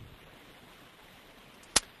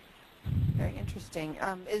 Very interesting.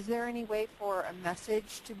 Is there any way for a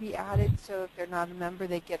message to be added so if they're not a member,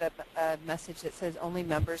 they get a message that says only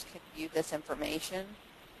members can view this information?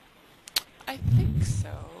 I think so.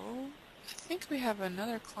 I think we have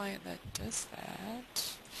another client that does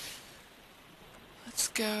that. Let's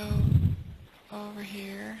go over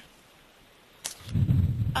here.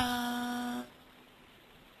 I'm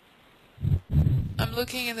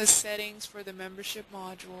looking in the settings for the membership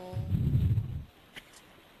module.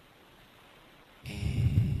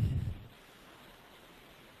 And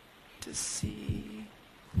to see.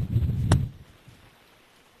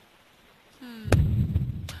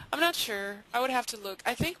 I'm not sure. I would have to look.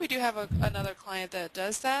 I think we do have another client that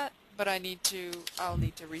does that, but I'll need to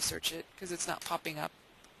research it because it's not popping up.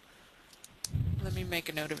 Let me make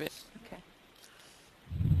a note of it. Okay.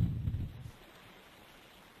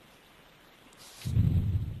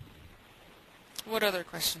 What other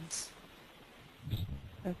questions?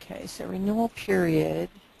 Okay, so renewal period.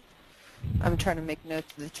 I'm trying to make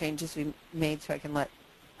notes of the changes we made so I can let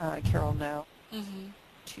Carol know.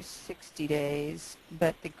 To 60 days,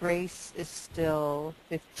 but the grace is still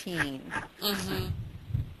 15.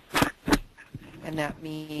 And that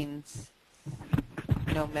means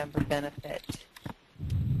no member benefit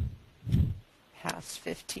past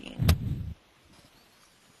 15.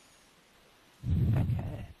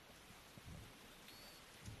 Okay.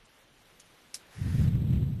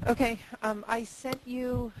 Okay, I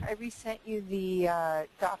resent you the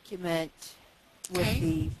document with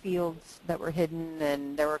the fields that were hidden,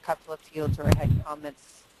 and there were a couple of fields where I had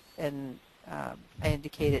comments, and I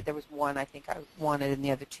indicated there was one I think I wanted and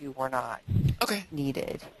the other two were not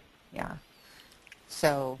needed. Yeah.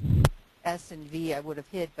 So S and V I would have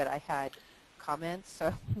hid, but I had comments, so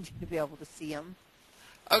I wanted you to be able to see them.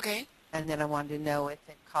 Okay. And then I wanted to know if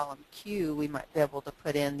in column Q we might be able to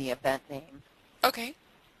put in the event name. Okay.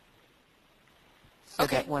 So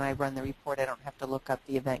that when I run the report, I don't have to look up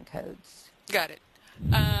the event codes. Got it.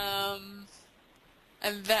 And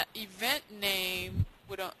that event name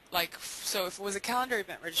we don't, like, so if it was a calendar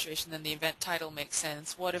event registration, then the event title makes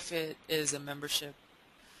sense. What if it is a membership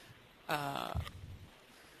uh,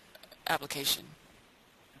 application?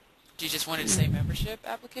 Do you just want it to say membership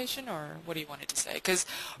application, or what do you want it to say? Because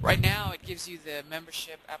right now it gives you the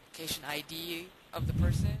membership application ID of the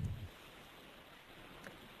person.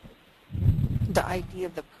 The ID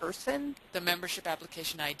of the person? The membership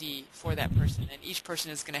application ID for that person, and each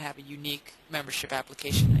person is going to have a unique membership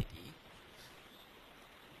application ID.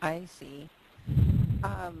 I see.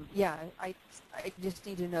 Yeah, I just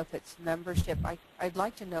need to know if it's membership. I'd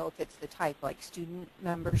like to know if it's the type, like student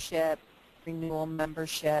membership, renewal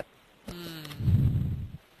membership.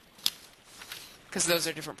 Because those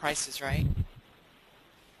are different prices, right?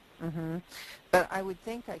 Mm-hmm. But I would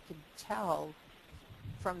think I could tell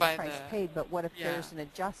from the price paid, but what if there's an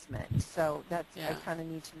adjustment? So that's, I kind of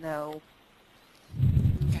need to know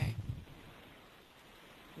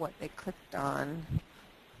what they clicked on.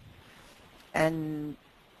 And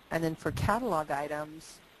then for catalog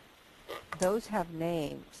items, those have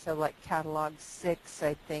names. So like catalog 6,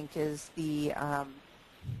 I think, is the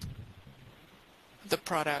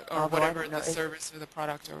product, or whatever the service or the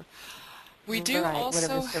product, or we do also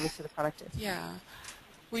whatever the service or the product is. Yeah,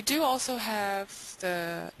 we do also have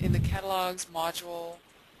in the catalogs module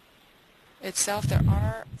itself. There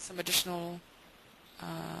are some additional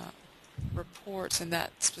reports in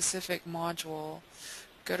that specific module.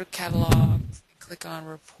 Go to catalogs, click on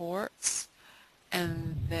reports,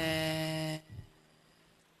 and then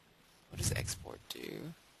what does export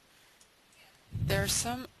do? There are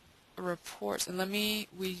some reports, and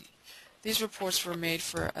these reports were made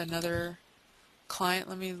for another client.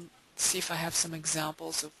 Let me see if I have some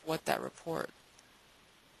examples of what that report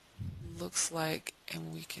looks like,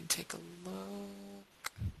 and we can take a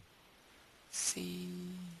look. See.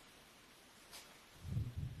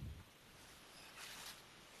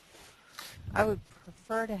 I would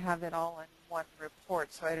prefer to have it all in one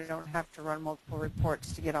report so I don't have to run multiple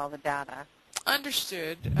reports to get all the data.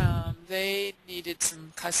 Understood. They needed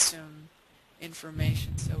some custom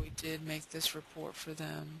information, so we did make this report for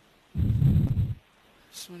them.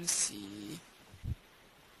 Just want to see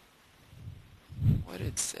what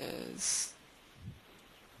it says.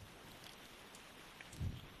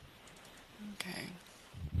 Okay.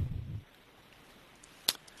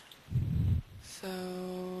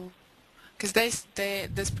 So, because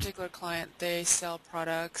this particular client, they sell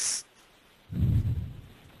products.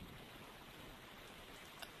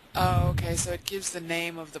 Oh, okay, so it gives the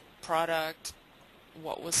name of the product,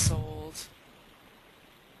 what was sold,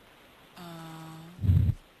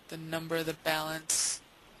 the number, the balance,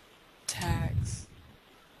 tax.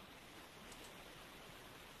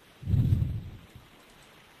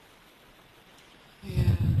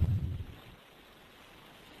 Yeah.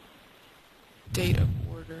 Date of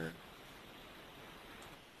order.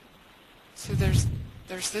 So there's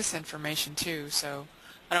this information too, so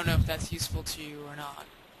I don't know if that's useful to you or not.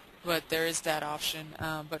 But there is that option.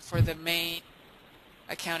 But for the main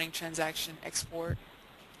accounting transaction export,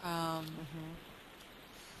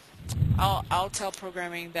 I'll tell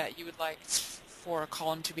programming that you would like for a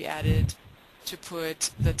column to be added to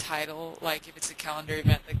put the title, like if it's a calendar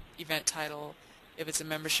event, the event title. If it's a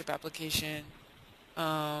membership application,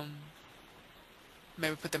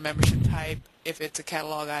 maybe put the membership type. If it's a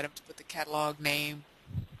catalog item, to put the catalog name.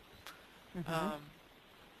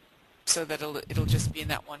 So that it'll just be in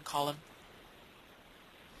that one column.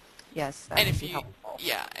 Yes, that would be helpful.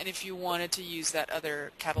 Yeah, and if you wanted to use that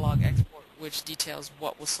other catalog export, which details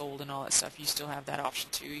what was sold and all that stuff, you still have that option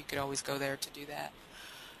too. You could always go there to do that.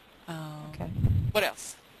 Okay. What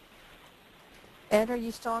else? Ed, are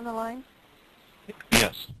you still on the line?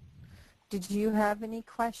 Yes. Did you have any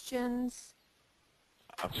questions?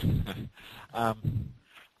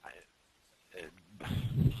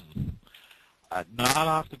 Not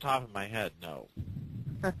off the top of my head, no.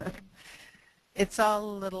 It's all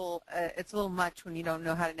a little much when you don't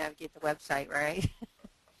know how to navigate the website, right?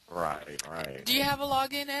 Right. Do you have a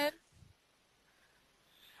login, Ed?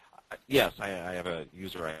 Yes, I have a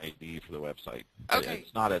user ID for the website. Okay.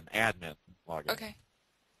 It's not an admin login.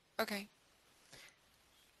 Okay.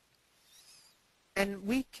 And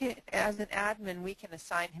we can, as an admin, we can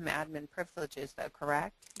assign him admin privileges, though,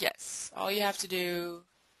 correct? Yes. All you have to do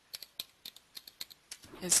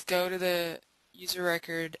is go to the user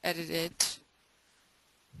record, edit it,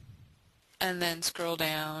 and then scroll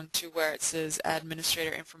down to where it says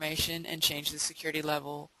administrator information and change the security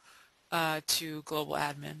level to global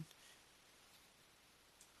admin.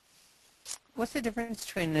 What's the difference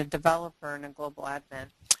between a developer and a global admin?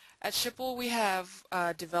 At Schipul, we have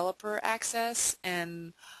developer access,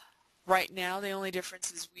 and Right now, the only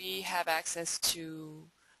difference is we have access to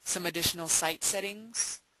some additional site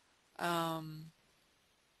settings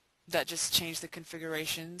that just change the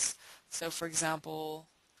configurations. So, for example,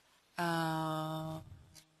 trying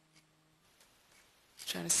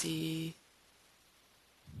to see,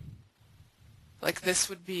 like this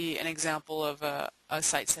would be an example of a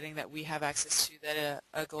site setting that we have access to that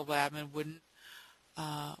a global admin wouldn't,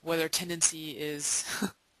 whether Tendenci is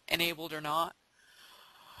enabled or not,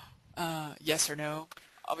 yes or no.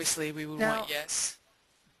 Obviously, we would want Now, yes.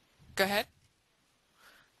 Go ahead.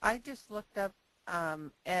 I just looked up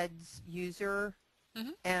Ed's user,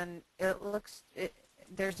 Mm-hmm. and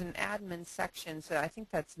there's an admin section, so I think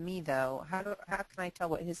that's me, though. How can I tell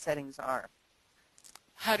what his settings are?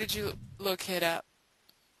 How did you look it up?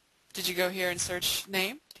 Did you go here and search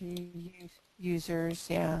name? Users,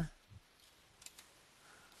 yeah.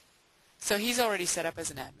 So he's already set up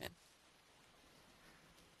as an admin.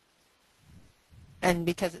 And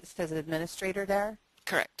because it says administrator there?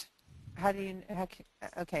 Correct.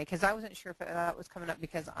 Okay, because I wasn't sure if that was coming up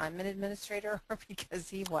because I'm an administrator or because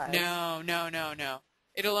he was. No.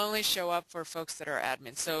 It'll only show up for folks that are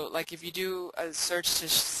admins. So like if you do a search to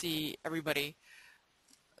see everybody,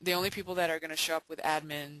 the only people that are going to show up with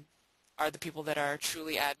admin are the people that are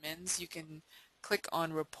truly admins. You can click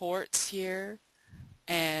on reports here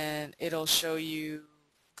and it'll show you,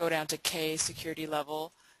 go down to K security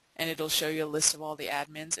level, and it'll show you a list of all the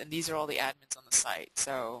admins, and these are all the admins on the site.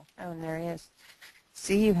 So Oh, and there he is.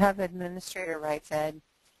 See, you have administrator rights, Ed.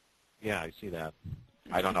 Yeah, I see that.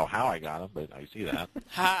 I don't know how I got them, but I see that.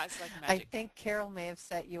 ha, it's like I magic. think Carol may have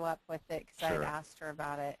set you up with it because Sure. I had asked her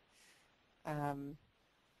about it. And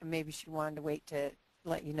maybe she wanted to wait to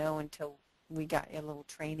let you know until we got you a little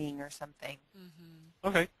training or something. Mm-hmm.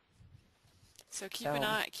 Okay. So keep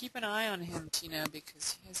an eye on him, Tina,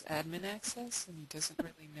 because he has admin access and he doesn't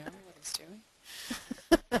really know what he's doing.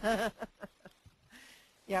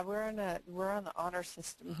 Yeah, we're on the honor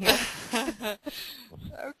system here.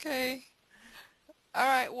 Okay. All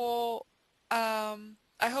right. Well,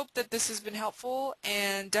 I hope that this has been helpful,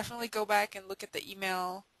 and definitely go back and look at the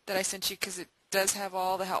email that I sent you because it does have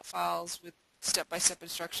all the help files with step-by-step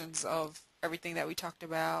instructions of everything that we talked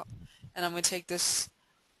about. And I'm going to take this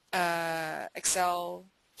Excel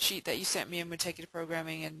sheet that you sent me, I'm going to take it to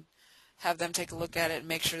programming and have them take a look at it and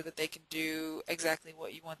make sure that they can do exactly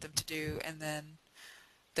what you want them to do, and then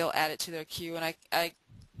they'll add it to their queue. And I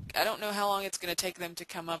don't know how long it's going to take them to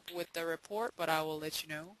come up with the report, but I will let you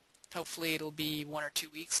know. Hopefully it'll be 1 or 2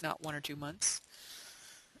 weeks, not 1 or 2 months.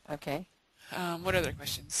 Okay. What other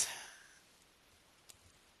questions?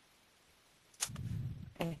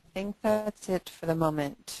 I think that's it for the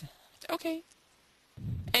moment. Okay.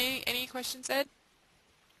 Any questions, Ed?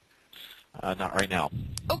 Not right now.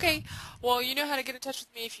 Okay. Well, you know how to get in touch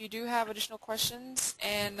with me if you do have additional questions.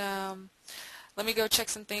 And let me go check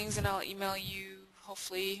some things, and I'll email you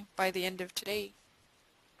hopefully by the end of today.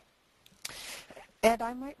 Ed,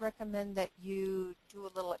 I might recommend that you do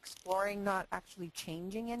a little exploring, not actually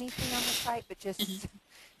changing anything on the site, but just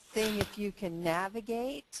seeing if you can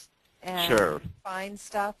navigate and Sure. find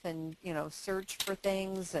stuff and, search for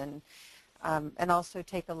things, and also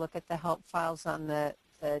take a look at the help files on the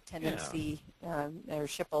Tendenci or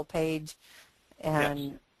Schipul page,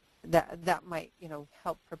 and that might,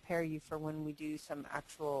 help prepare you for when we do some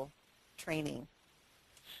actual training.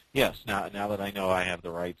 Yes. Now that I know I have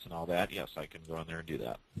the rights and all that, yes, I can go in there and do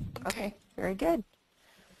that. Okay, very good.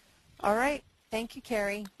 All right. Thank you,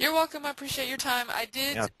 Carrie. You're welcome. I appreciate your time. I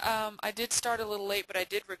did start a little late, but I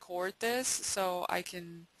did record this, so I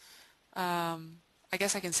can I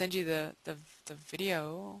guess I can send you the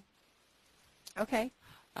video. Okay.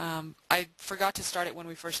 I forgot to start it when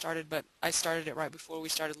we first started, but I started it right before we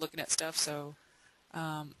started looking at stuff, so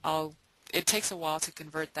it takes a while to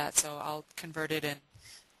convert that, so I'll convert it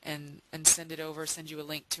and send it over, send you a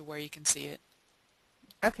link to where you can see it.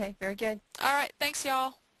 Okay, very good. All right, thanks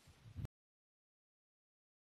y'all.